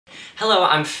Hello,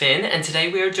 I'm Finn, and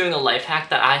today we are doing a life hack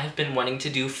that I have been wanting to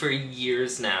do for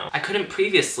years now. I couldn't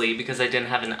previously because I didn't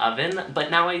have an oven, but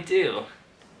now I do.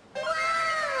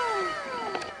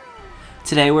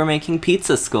 Today we're making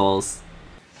pizza skulls.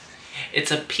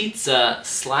 It's a pizza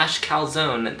slash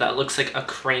calzone that looks like a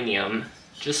cranium.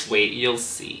 Just wait, you'll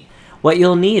see. What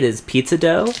you'll need is pizza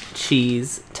dough,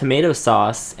 cheese, tomato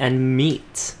sauce, and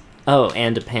meat. Oh,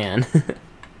 and a pan.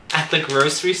 At the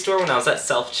grocery store when I was at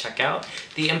self-checkout,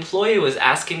 the employee was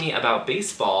asking me about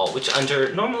baseball, which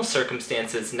under normal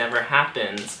circumstances never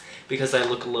happens because I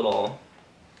look little.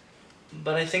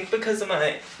 But I think because of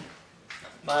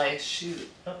my shoes.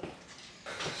 Oh.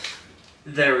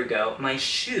 There we go. My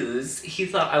shoes, he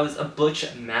thought I was a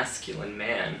butch masculine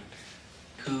man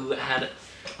who had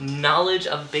knowledge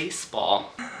of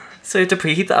baseball. So you have to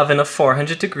preheat the oven at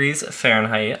 400 degrees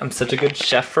Fahrenheit. I'm such a good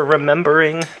chef for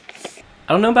remembering.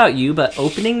 I don't know about you, but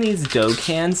opening these dough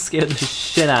cans scared the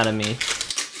shit out of me.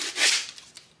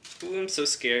 Ooh, I'm so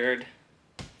scared.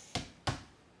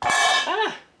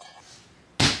 Ah!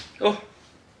 Oh.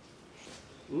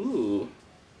 Ooh.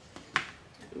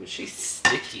 Ooh, she's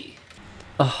sticky.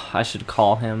 Oh, I should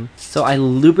call him. So I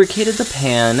lubricated the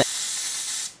pan,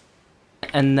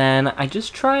 and then I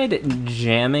just tried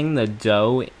jamming the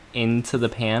dough into the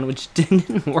pan, which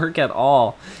didn't work at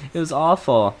all. It was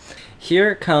awful.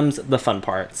 Here comes the fun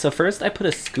part. So first I put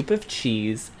a scoop of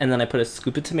cheese, and then I put a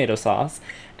scoop of tomato sauce,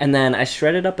 and then I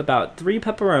shredded up about 3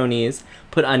 pepperonis,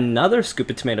 put another scoop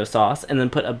of tomato sauce, and then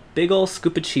put a big ol'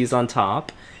 scoop of cheese on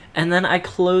top, and then I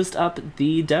closed up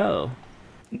the dough.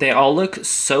 They all look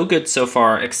so good so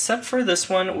far, except for this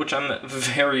one, which I'm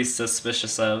very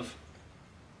suspicious of.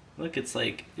 Look, it's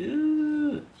like,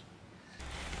 ooh.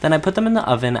 Then I put them in the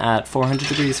oven at 400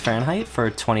 degrees Fahrenheit for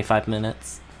 25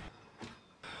 minutes.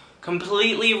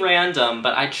 Completely random,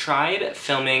 but I tried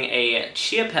filming a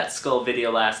Chia Pet Skull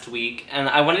video last week, and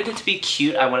I wanted it to be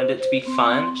cute, I wanted it to be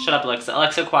fun. Shut up, Alexa.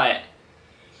 Alexa, quiet.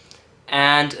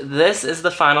 And this is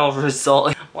the final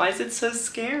result. Why is it so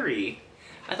scary?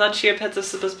 I thought Chia Pets are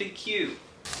supposed to be cute.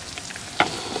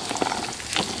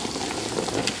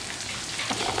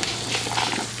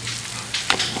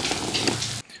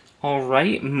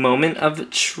 Alright, moment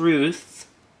of truth.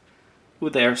 Ooh,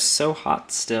 they are so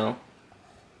hot still.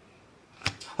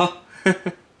 Oh.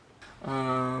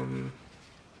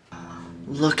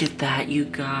 Look at that, you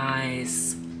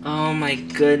guys. Oh my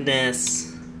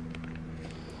goodness.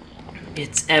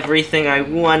 It's everything I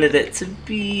wanted it to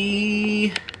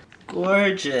be.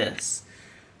 Gorgeous.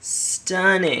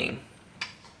 Stunning.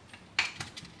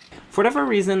 For whatever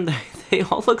reason, they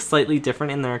all look slightly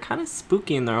different and they're kind of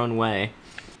spooky in their own way.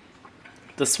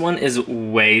 This one is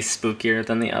way spookier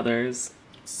than the others.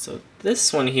 So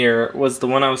this one here was the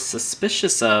one I was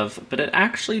suspicious of, but it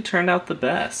actually turned out the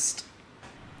best.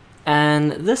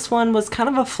 And this one was kind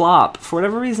of a flop. For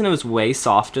whatever reason, it was way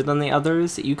softer than the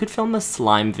others. You could film a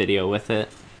slime video with it.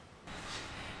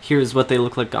 Here's what they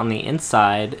look like on the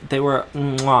inside. They were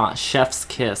mwah, chef's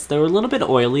kiss. They were a little bit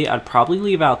oily. I'd probably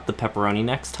leave out the pepperoni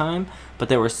next time, but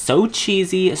they were so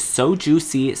cheesy, so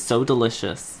juicy, so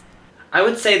delicious. I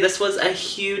would say this was a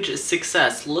huge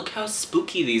success. Look how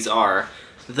spooky these are.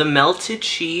 The melted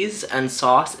cheese and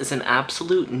sauce is an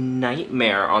absolute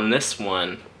nightmare on this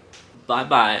one.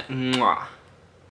 Bye-bye. Mwah.